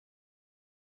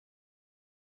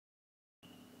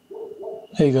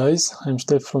Hey guys, I'm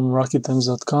Steph from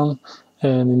RocketTimes.com,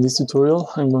 and in this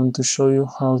tutorial I'm going to show you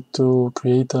how to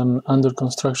create an under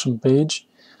construction page,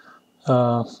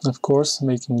 of course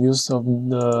making use of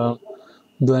the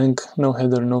blank no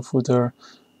header no footer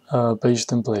page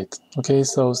template. Okay,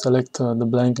 so select the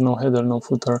blank no header no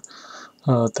footer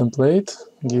template,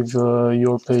 give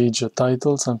your page a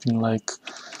title, something like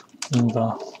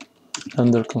Nimva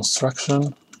under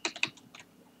construction.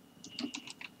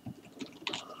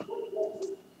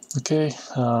 Okay,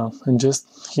 and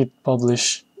just hit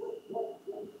publish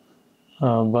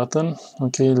button.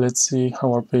 Okay, let's see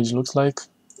how our page looks like.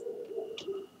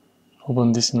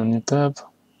 Open this in a new tab,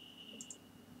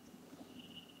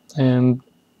 and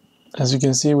as you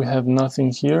can see we have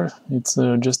nothing here. It's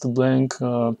just a blank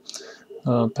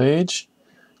page.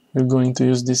 We're going to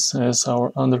use this as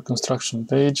our under construction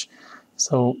page.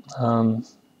 So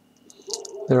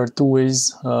there are two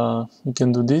ways you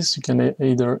can do this. You can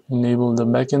either enable the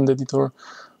backend editor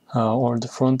or the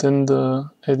front-end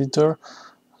editor.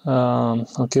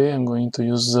 Okay, I'm going to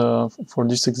use, for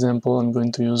this example, I'm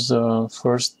going to use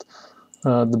first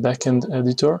the backend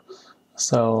editor.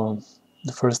 So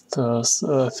the first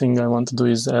thing I want to do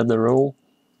is add a row.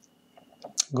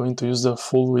 I'm going to use the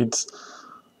full width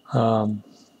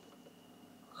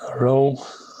row.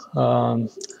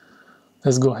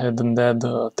 Let's go ahead and add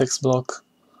a text block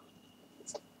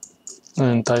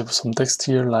and type some text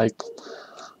here like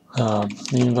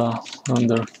Nimva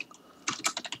under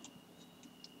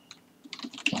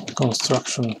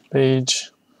construction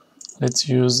page. Let's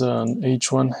use an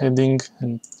H1 heading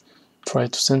and try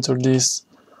to center this.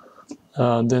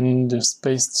 Then just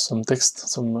paste some text,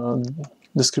 some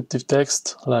descriptive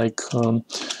text like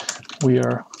we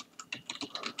are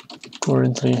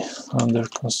currently under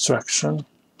construction.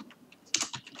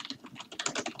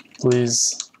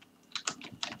 Please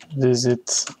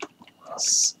visit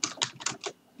us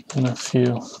in a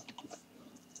few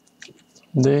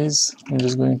days. I'm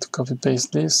just going to copy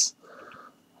paste this.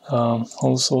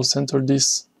 Also center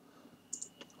this.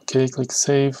 Okay, click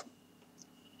save.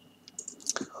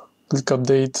 Click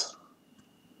update.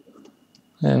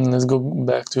 And let's go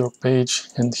back to your page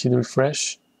and hit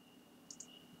refresh.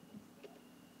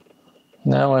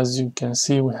 Now, as you can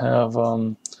see, we have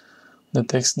the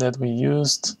text that we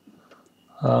used.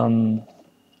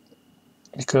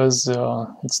 Because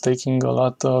it's taking a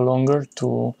lot longer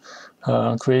to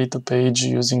create a page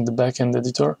using the backend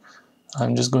editor,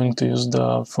 I'm just going to use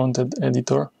the front-end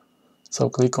editor. So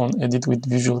click on Edit with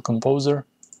Visual Composer.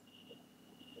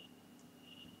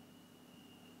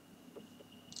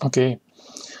 Okay,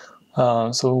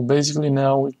 so basically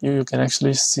now you can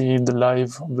actually see the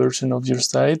live version of your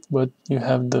site, but you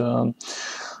have the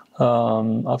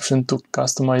option to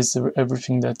customize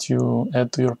everything that you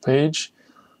add to your page.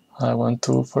 I want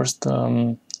to first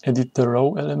edit the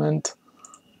row element.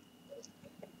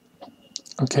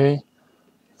 Okay,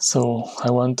 so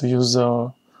I want to use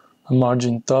a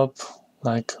margin top,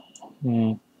 like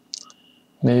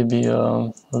maybe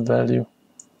a value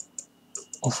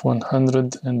of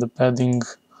 100 and the padding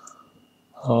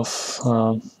of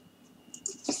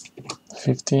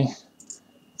 50.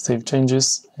 Save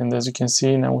changes, and as you can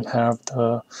see now we have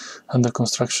the under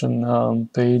construction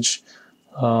page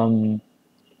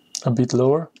a bit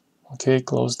lower. Okay,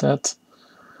 close that.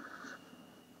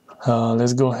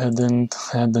 Let's go ahead and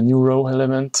add the new row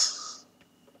element.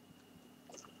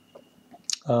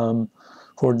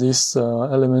 For this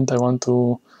element I want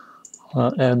to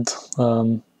add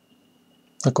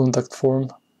a contact form,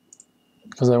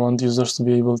 because I want users to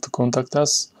be able to contact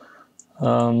us.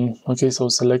 Okay, so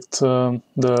select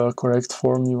the correct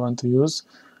form you want to use.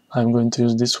 I'm going to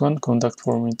use this one, contact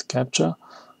form with CAPTCHA.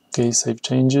 Okay, save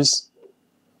changes.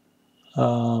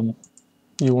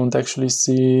 You won't actually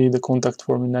see the contact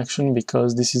form in action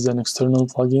because this is an external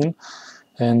plugin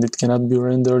and it cannot be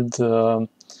rendered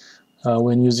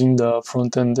when using the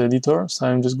front-end editor. So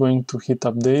I'm just going to hit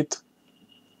update.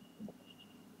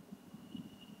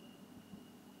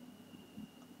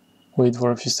 Wait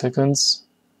for a few seconds.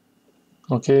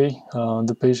 Okay,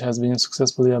 the page has been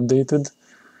successfully updated,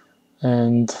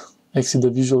 and exit the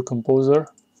Visual Composer.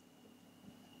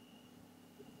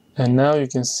 And now you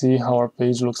can see how our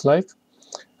page looks like.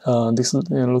 This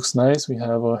looks nice. We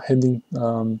have a heading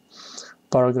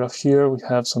paragraph here, we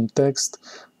have some text,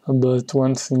 but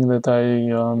one thing that I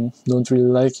don't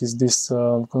really like is this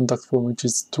contact form, which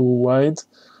is too wide.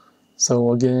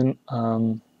 So again,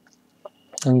 I'm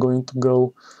going to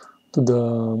go to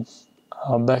the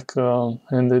back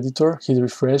end editor, hit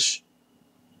refresh,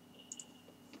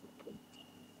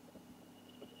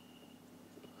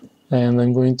 and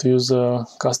I'm going to use a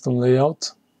custom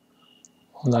layout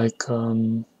like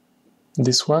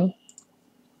this one.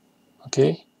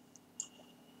 Okay,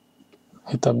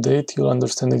 hit update. You'll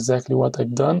understand exactly what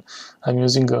I've done. I'm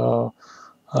using a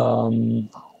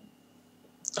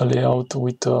layout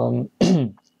with a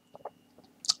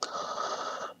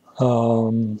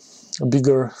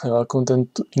bigger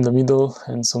content in the middle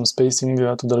and some spacing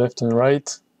to the left and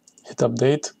right. Hit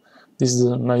update. This is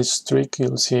a nice trick.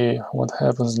 You'll see what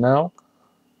happens now.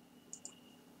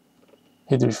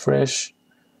 Hit refresh.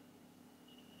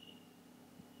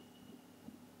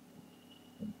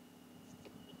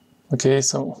 Okay,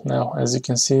 so now as you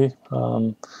can see,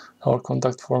 our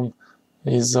contact form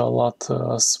is a lot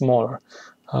smaller.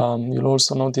 You'll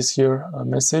also notice here a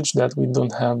message that we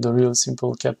don't have the Real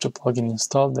Simple Capture plugin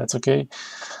installed. That's okay.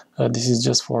 This is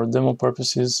just for demo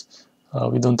purposes.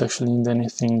 We don't actually need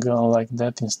anything like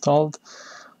that installed.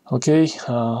 Okay,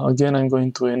 again, I'm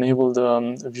going to enable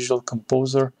the Visual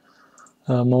Composer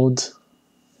mode.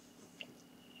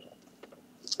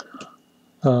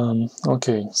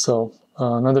 Okay, so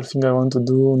another thing I want to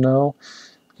do now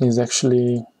is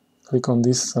actually click on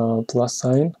this plus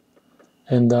sign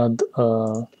and add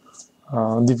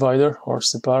divider or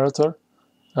separator.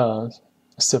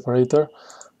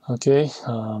 Okay,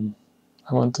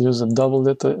 I want to use a double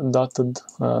dotted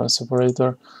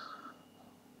separator.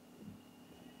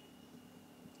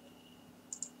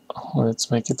 Let's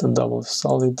make it a double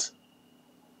solid.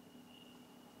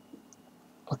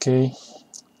 Okay,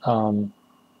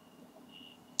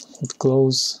 hit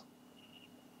close.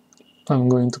 I'm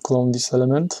going to clone this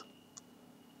element.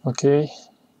 Okay,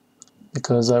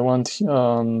 because I want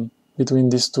between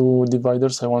these two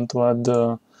dividers I want to add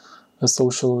a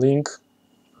social link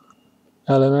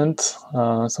element.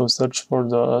 So search for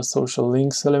the social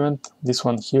links element, this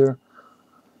one here.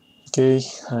 Okay,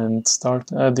 and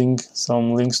start adding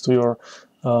some links to your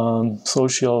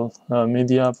social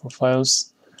media profiles.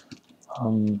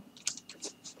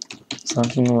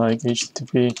 Something like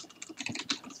http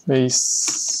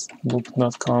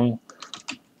facebook.com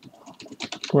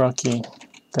Rocky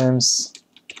Thames.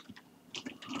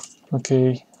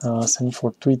 Okay, same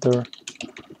for Twitter.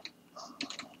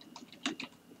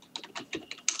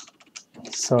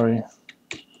 Sorry.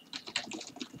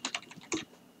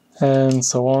 And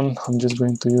so on. I'm just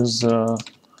going to use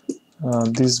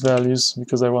these values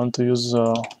because I want to use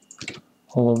all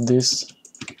of this.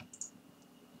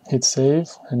 Hit save,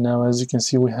 and now as you can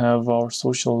see we have our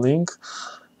social link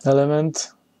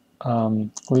element.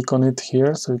 Click on it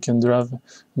here so you can drag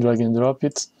and drop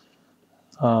it.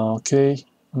 Okay,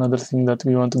 another thing that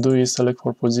we want to do is select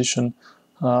for position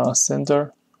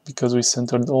center, because we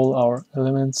centered all our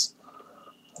elements.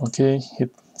 Okay,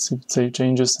 hit save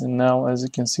changes, and now as you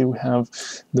can see we have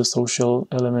the social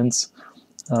elements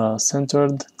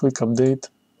centered. Click update.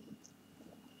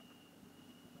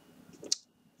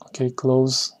 Okay,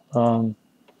 close the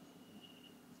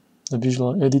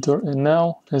visual editor, and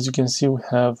now as you can see we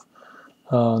have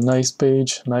a nice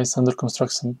page, nice under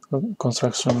construction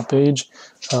page.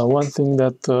 One thing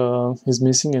that is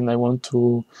missing and I want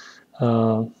to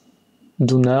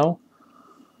do now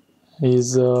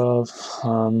is to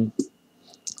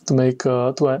add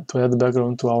the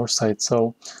background to our site.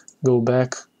 So go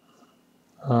back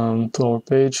to our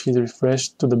page, hit refresh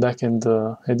to the backend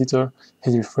editor,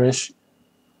 hit refresh.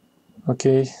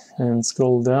 Okay, and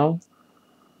scroll down,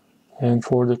 and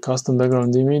for the custom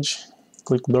background image,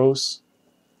 click browse,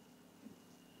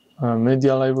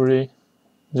 media library.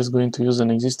 I'm just going to use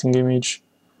an existing image.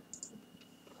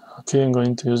 Okay, I'm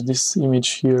going to use this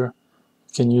image here.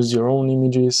 You can use your own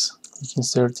images. Click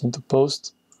insert into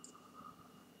post.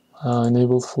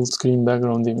 Enable full screen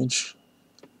background image.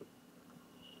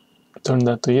 Turn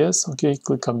that to yes. Okay,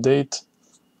 click update.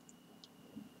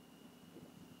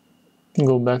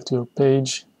 Go back to your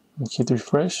page and hit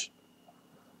refresh.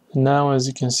 And now as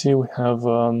you can see we have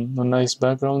a nice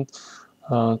background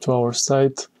to our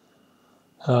site.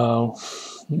 I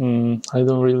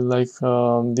don't really like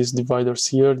these dividers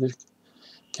here. They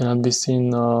cannot be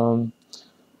seen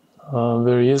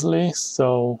very easily.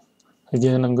 So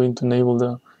again, I'm going to enable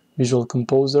the Visual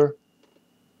Composer,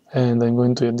 and I'm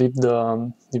going to edit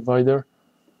the divider.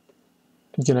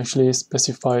 You can actually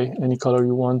specify any color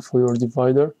you want for your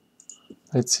divider.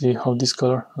 Let's see how this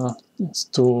color, it's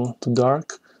too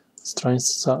dark.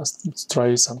 Let's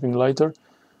try something lighter.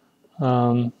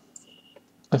 I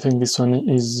think this one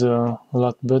is a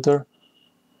lot better.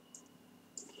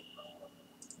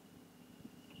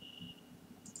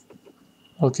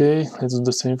 Okay, let's do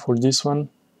the same for this one.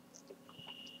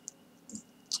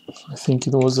 I think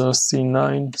it was a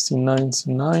C9, C9,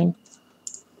 C9.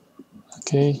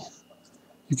 Okay,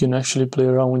 you can actually play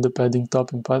around with the padding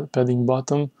top and padding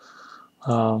bottom.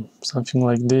 something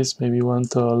like this. Maybe you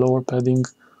want a lower padding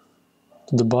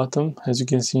to the bottom. As you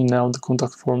can see now, the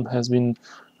contact form has been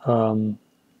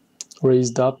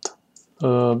raised up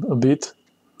a bit.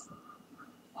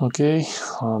 Okay,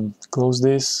 close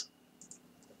this,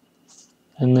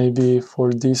 and maybe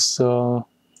for this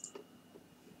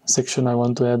section I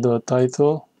want to add a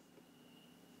title,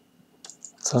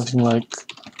 something like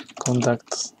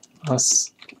contact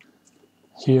us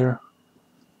here.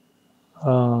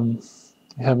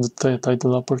 We have the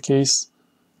title uppercase,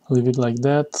 leave it like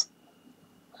that,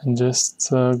 and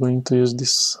just going to use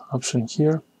this option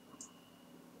here.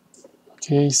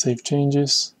 Okay, save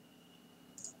changes,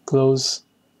 close,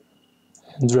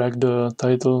 and drag the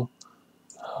title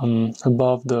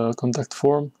above the contact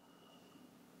form.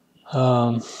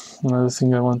 Another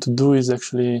thing I want to do is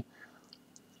actually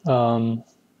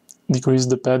decrease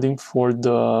the padding for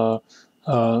the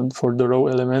row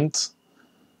element.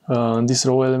 This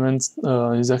row element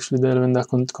is actually the element that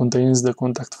contains the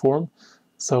contact form,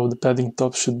 so the padding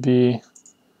top should be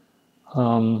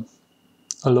a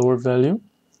lower value.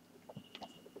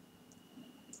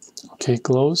 Okay,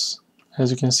 close. As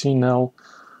you can see now,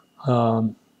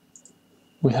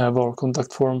 we have our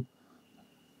contact form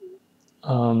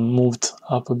moved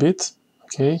up a bit.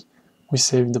 Okay, we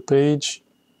save the page,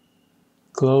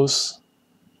 close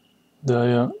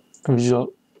the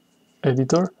visual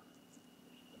editor,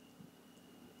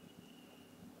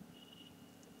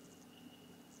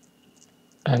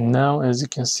 and now as you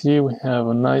can see we have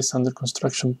a nice under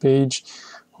construction page.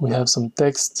 We have some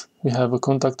text, we have a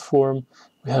contact form,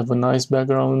 we have a nice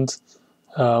background,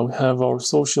 we have our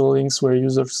social links where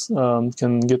users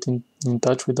can get in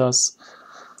touch with us.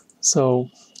 So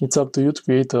it's up to you to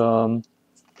create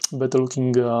better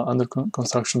looking under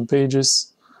construction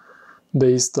pages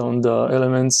based on the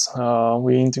elements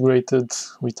we integrated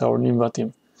with our Nimva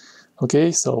team.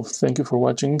 Okay, so thank you for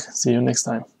watching. See you next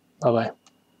time. Bye bye.